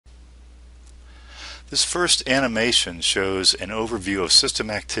This first animation shows an overview of system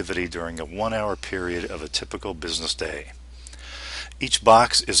activity during a 1-hour period of a typical business day. Each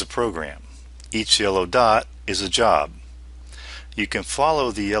box is a program. Each yellow dot is a job. You can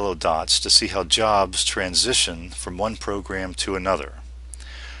follow the yellow dots to see how jobs transition from one program to another.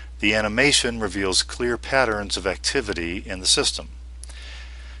 The animation reveals clear patterns of activity in the system.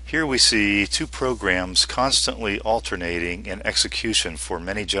 Here we see two programs constantly alternating in execution for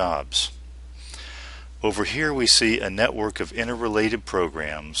many jobs. Over here we see a network of interrelated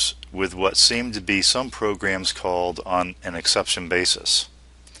programs with what seem to be some programs called on an exception basis.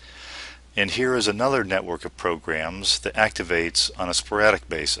 And here is another network of programs that activates on a sporadic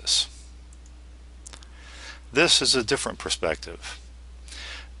basis. This is a different perspective.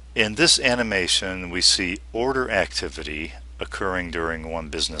 In this animation we see order activity occurring during one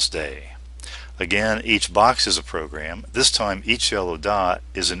business day. Again, each box is a program. This time each yellow dot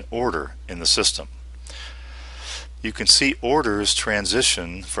is an order in the system. You can see orders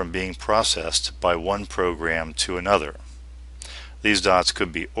transition from being processed by one program to another. These dots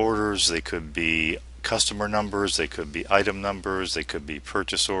could be orders, they could be customer numbers, they could be item numbers, they could be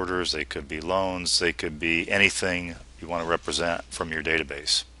purchase orders, they could be loans, they could be anything you want to represent from your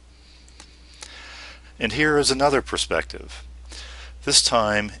database. And here is another perspective. This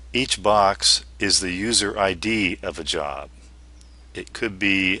time each box is the user ID of a job. It could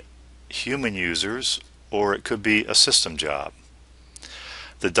be human users or it could be a system job.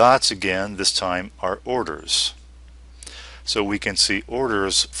 The dots again this time are orders. So we can see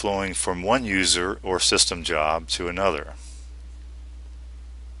orders flowing from one user or system job to another.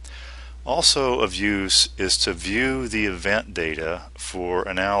 Also of use is to view the event data for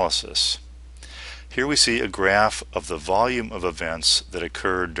analysis. Here we see a graph of the volume of events that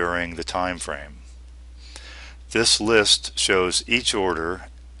occurred during the time frame. This list shows each order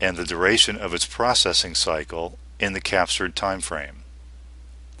and the duration of its processing cycle in the captured time frame.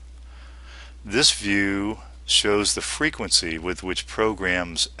 This view shows the frequency with which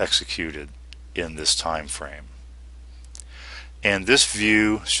programs executed in this time frame. And this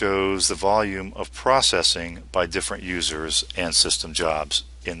view shows the volume of processing by different users and system jobs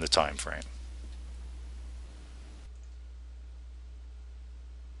in the time frame.